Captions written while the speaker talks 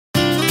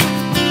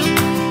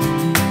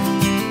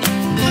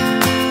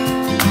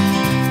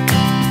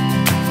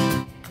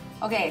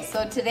Okay,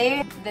 so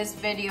today this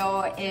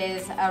video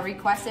is a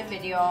requested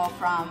video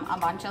from a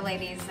bunch of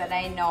ladies that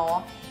I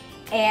know,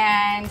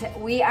 and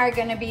we are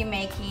gonna be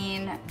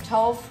making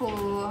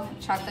tofu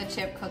chocolate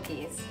chip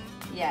cookies.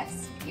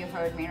 Yes, you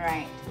heard me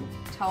right.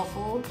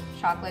 Tofu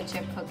chocolate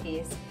chip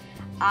cookies.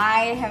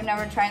 I have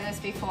never tried this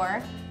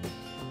before.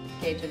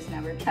 Gage has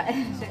never tried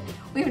it.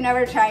 We've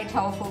never tried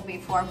tofu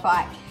before,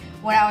 but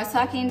when I was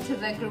talking to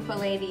the group of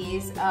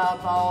ladies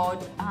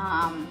about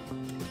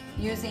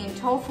using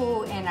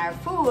tofu in our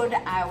food,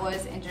 I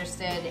was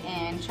interested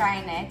in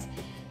trying it.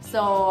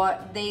 So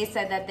they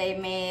said that they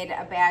made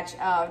a batch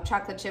of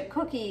chocolate chip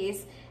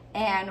cookies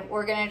and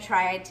we're gonna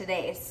try it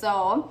today.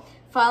 So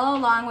follow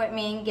along with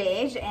me and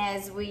Gage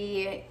as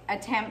we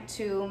attempt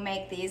to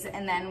make these,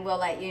 and then we'll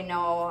let you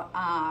know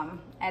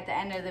at the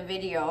end of the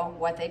video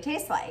what they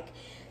taste like.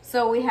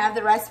 So we have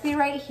the recipe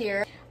right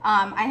here.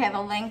 I have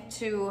a link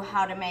to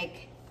how to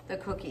make the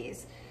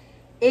cookies.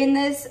 In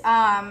this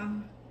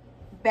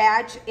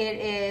batch, it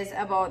is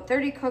about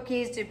 30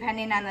 cookies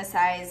depending on the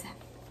size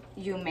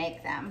you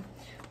make them.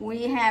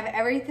 We have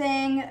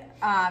everything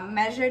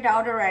measured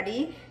out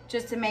already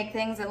just to make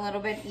things a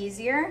little bit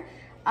easier.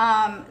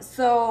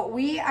 So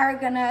we are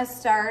gonna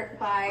start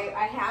by,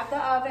 I have the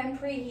oven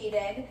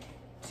preheated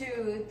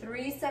to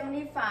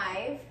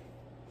 375.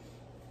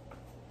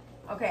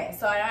 Okay,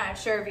 so I'm not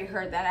sure if you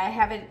heard that. I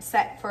have it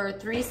set for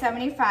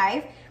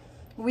 375.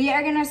 We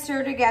are gonna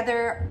stir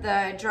together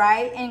the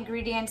dry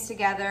ingredients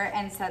together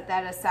and set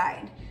that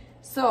aside.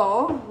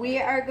 So we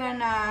are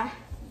gonna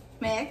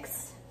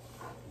mix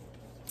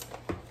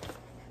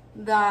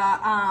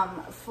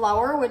the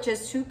flour, which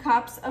is 2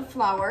 cups of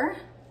flour.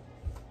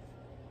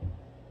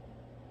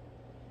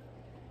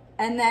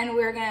 And then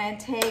we're gonna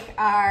take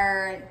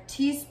our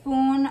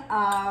teaspoon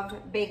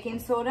of baking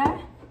soda.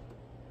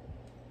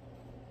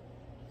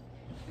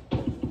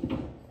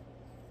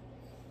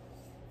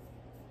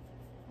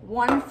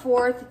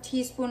 One-fourth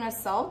teaspoon of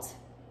salt.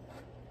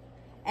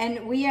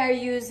 And we are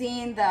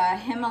using the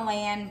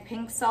Himalayan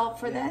pink salt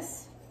for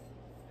this.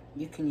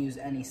 You can use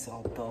any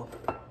salt though.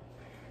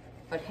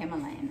 But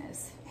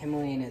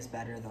Himalayan is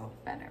better though.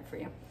 Better for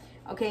you.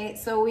 Okay,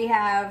 so we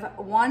have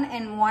 1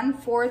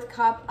 1/4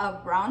 cup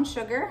of brown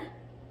sugar.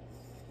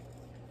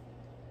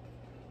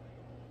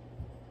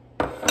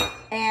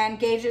 And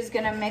Gage is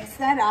gonna mix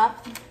that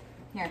up.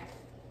 Here.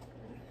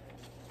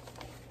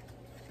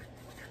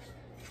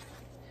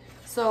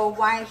 So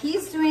while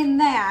he's doing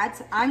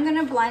that, I'm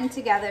gonna blend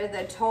together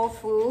the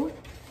tofu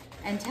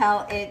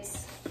until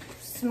it's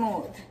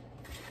smooth.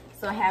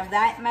 So I have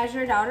that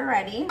measured out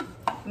already.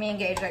 Me and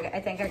Gage, I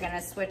think, are gonna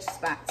switch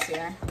spots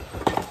here.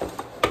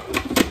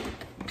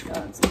 So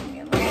it's gonna be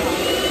a little.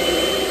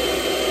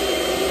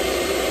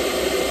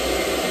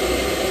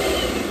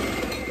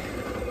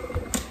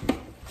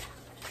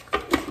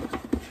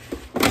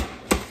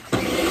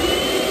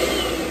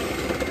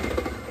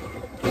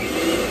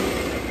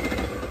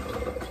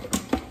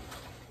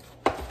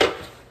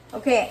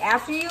 Okay,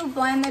 after you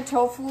blend the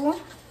tofu,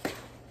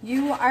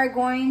 you are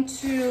going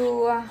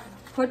to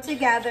put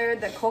together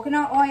the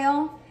coconut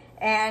oil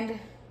and,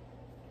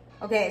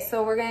 okay,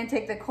 so we're gonna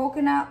take the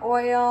coconut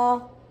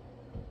oil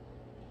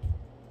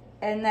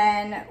and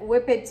then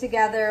whip it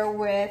together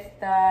with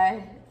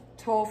the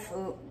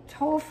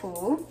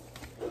tofu.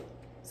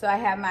 So I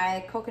have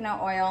my coconut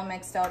oil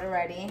mixed out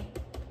already.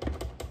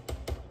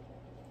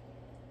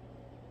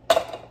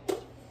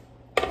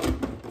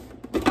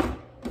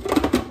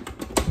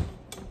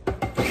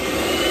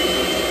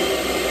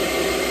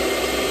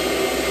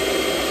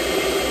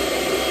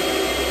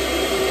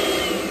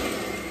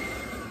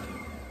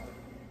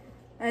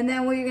 And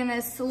then we're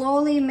gonna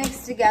slowly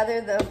mix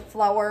together the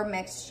flour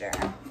mixture.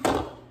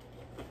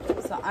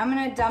 So I'm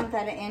gonna dump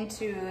that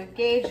into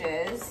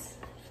Gage's.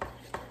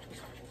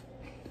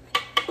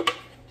 Do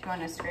you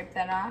wanna scrape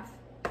that off?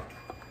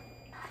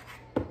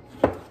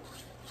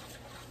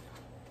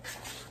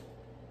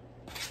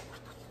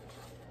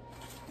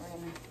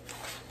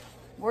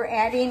 We're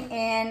adding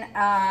in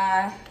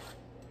a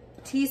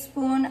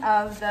teaspoon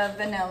of the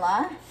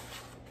vanilla,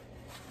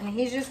 and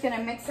he's just gonna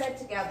mix that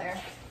together.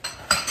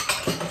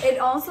 It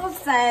also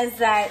says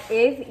that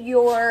if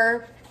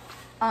your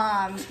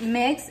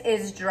mix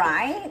is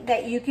dry,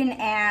 that you can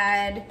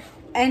add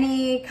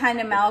any kind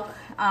of milk.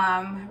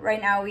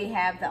 Right now we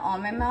have the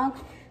almond milk.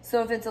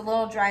 So if it's a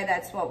little dry,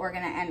 that's what we're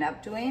gonna end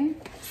up doing.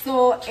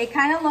 So it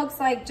kind of looks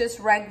like just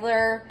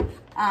regular,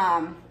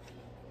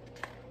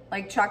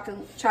 like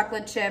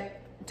chocolate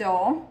chip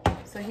dough.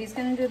 So he's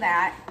gonna do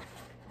that.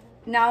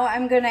 Now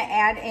I'm gonna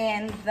add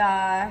in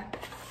the,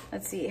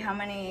 let's see, how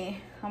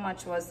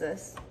much was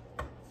this?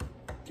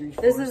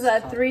 This is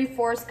a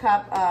 3/4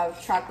 cup of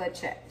chocolate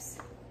chips.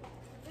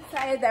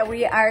 Decided that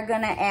we are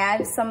gonna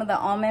add some of the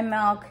almond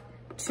milk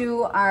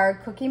to our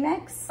cookie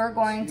mix. We're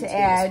going to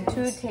add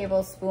 2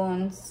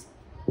 tablespoons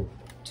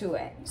to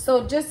it.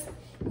 So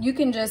you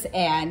can just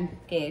add,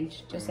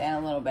 Gage, just add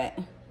a little bit.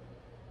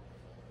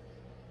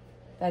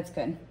 That's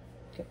good.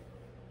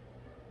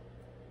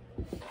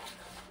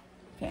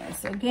 Okay,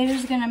 so Gage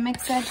is gonna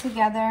mix that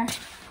together.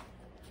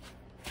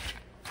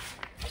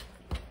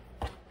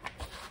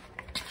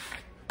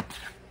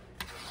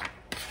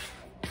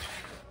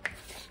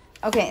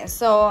 Okay,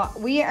 so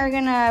we are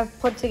gonna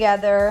put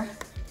together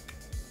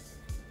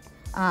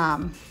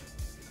the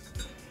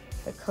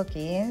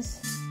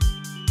cookies.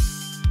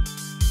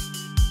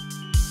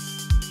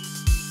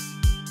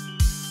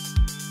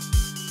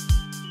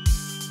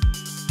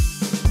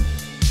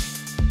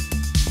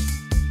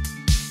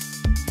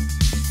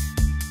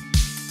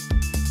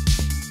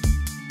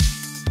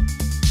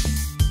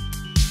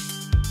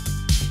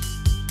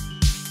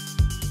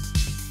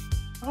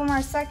 Couple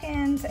more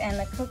seconds and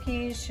the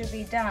cookies should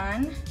be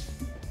done.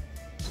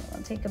 So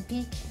we'll take a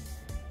peek.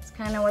 It's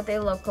kind of what they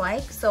look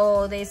like.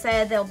 So they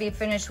said they'll be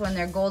finished when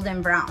they're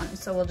golden brown.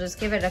 So we'll just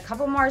give it a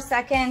couple more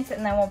seconds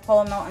and then we'll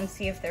pull them out and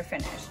see if they're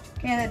finished.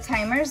 Okay, the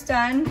timer's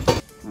done.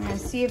 I'm gonna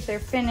see if they're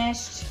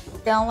finished.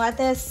 Gonna let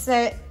this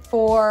sit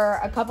for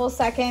a couple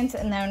seconds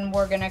and then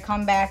we're gonna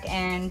come back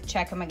and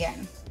check them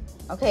again.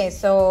 Okay,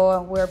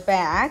 so we're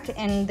back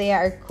and they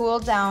are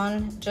cooled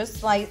down just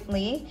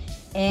slightly.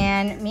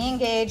 And me and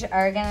Gage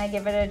are gonna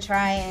give it a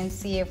try and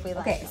see if we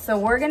like it. Okay, so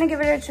we're gonna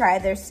give it a try.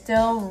 They're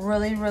still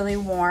really, really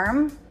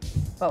warm,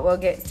 but we'll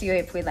see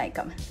if we like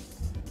them.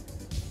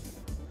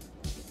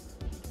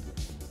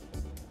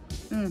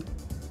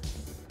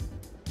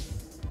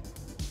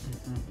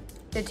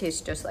 It tastes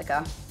just like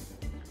a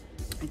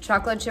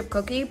chocolate chip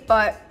cookie,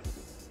 but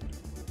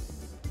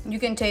you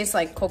can taste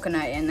like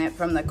coconut in it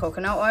from the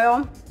coconut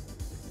oil.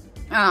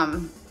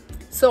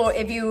 So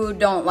if you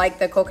don't like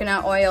the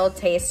coconut oil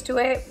taste to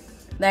it,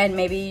 then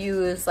maybe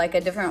use like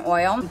a different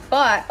oil.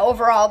 But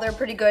overall, they're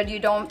pretty good. You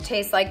don't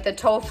taste like the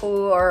tofu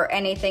or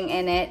anything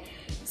in it.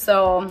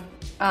 So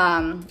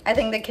I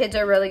think the kids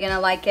are really gonna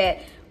like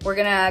it. We're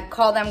gonna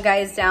call them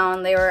guys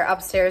down. They were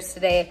upstairs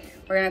today.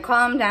 We're gonna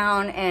call them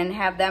down and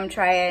have them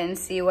try it and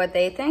see what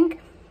they think.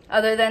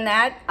 Other than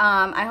that,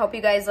 I hope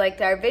you guys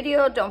liked our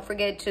video. Don't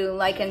forget to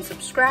like and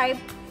subscribe.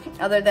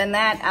 Other than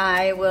that,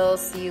 I will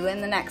see you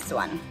in the next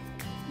one.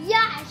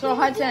 Yeah. So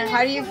Hudson,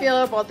 how do you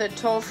feel about the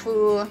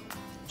tofu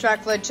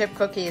chocolate chip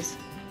cookies?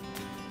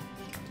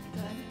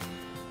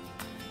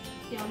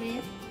 Good.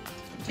 Yummy.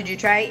 Did you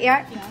try it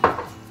yet?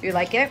 Yeah. Do you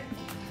like it?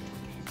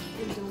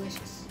 It's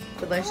delicious.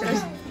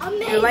 Delicious.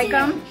 Amazing. Do you like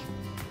them?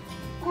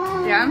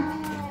 Yeah?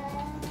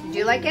 Do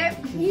you like it?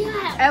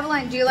 Yeah.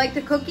 Evelyn, do you like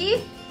the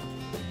cookie?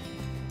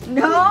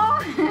 No?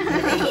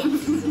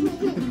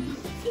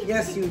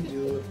 Yes, you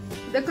do.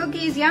 The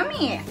cookie's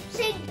yummy.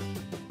 See?